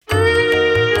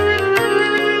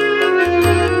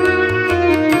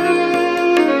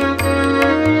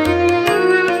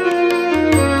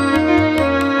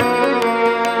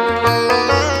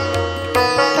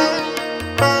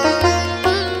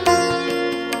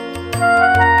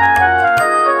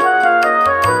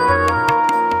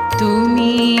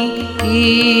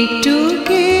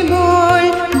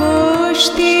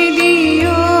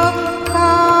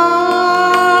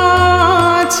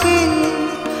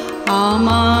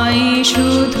আমায়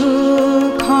শুধু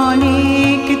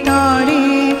ক্ষণিক তরে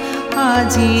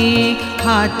আজি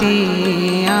হাতে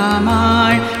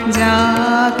আমার যা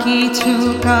কিছু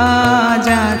কাজ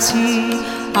আছে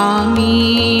আমি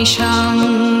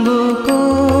সাঙ্গ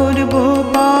করব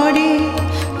পরে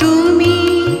তুমি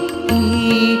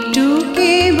একটু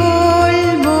কেবল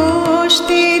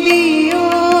বসতে দিও।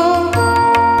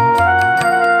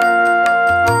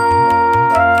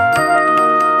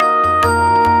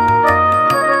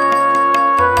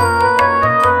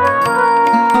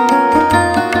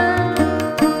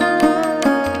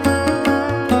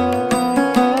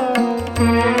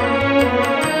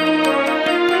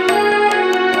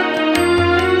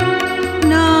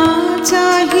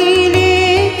 চাহিলে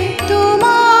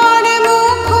তোমার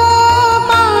মুখ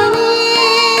পানে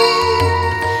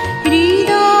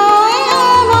হৃদয়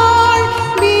আমার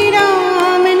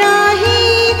বিরাম নাহি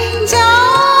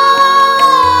জানে।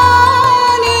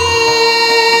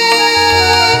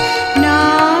 না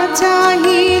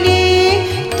চাহিলে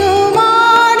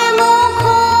তোমার মুখ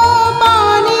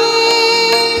পানে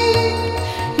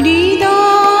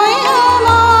হৃদয়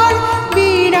আমার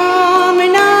বিরাম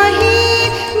নাহি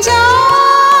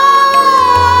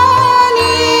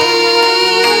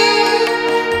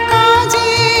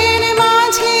কাজের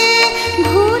মাঝে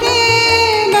ঘুরে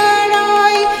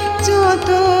বেড়াই যত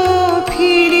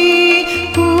ফিরে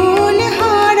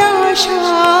কুলহারা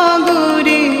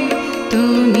সাগরে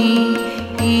তুমি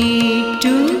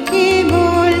একটু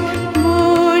কেবল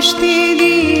বসতে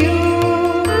দিও।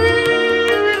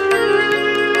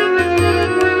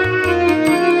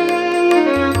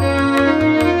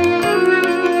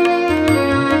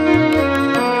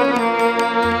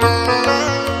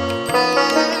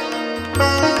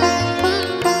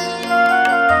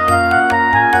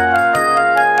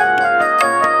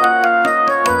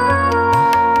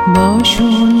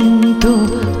 বসন্ত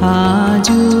আজ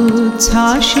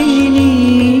উচ্ছ্বাসে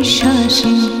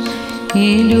নিঃশ্বাসে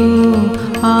এলো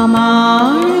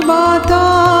আমার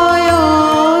বাতায়নে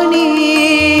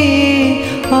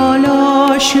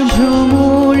অলস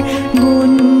ভ্রমর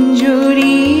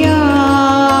গুঞ্জরিয়া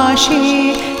আসে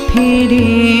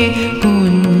ফেরে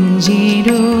কুঞ্জের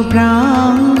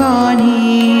প্রাঙ্গণে।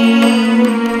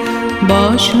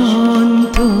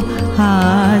 বসন্ত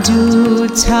আজ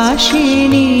উচ্ছ্বাসে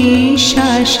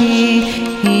নিঃশ্বাসে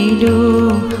এলো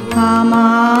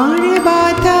আমার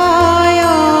বাতায়নে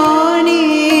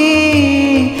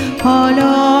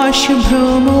অলস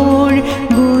ভ্রমর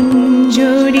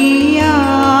গুঞ্জরিয়া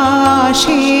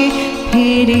আসে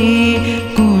ফেরে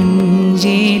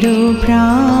কুঞ্জের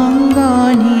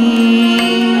প্রাঙ্গণে।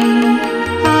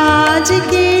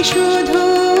 আজকে শুধু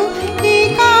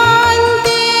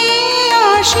একান্তে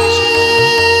আসি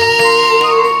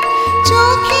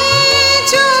চোখে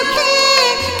চোখে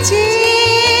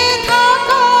চেয়ে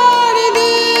থাকার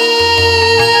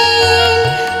দিন।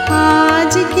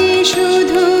 আজকে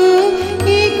শুধু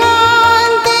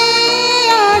একান্তে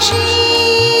আসি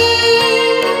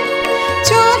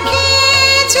চোখে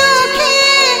চোখে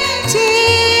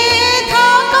চেয়ে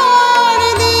থাকার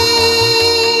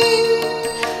দিন।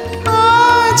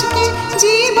 আজকে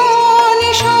জীবন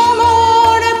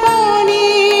সমর্পণের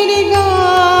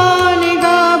গান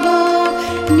গাব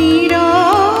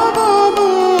নীরব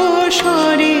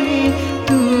অবসরে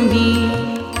তুমি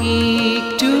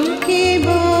একটু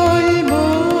কেবল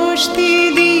বসতে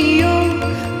দিও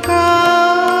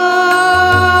কাছে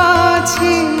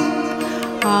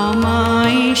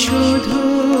আমায় শুধু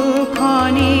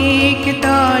ক্ষণিক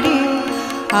তরে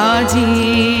আজি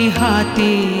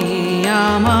হাতে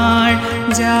আমার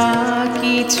যা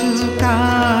কিছু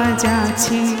কাজ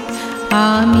আছে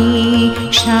আমি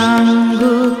সাঙ্গ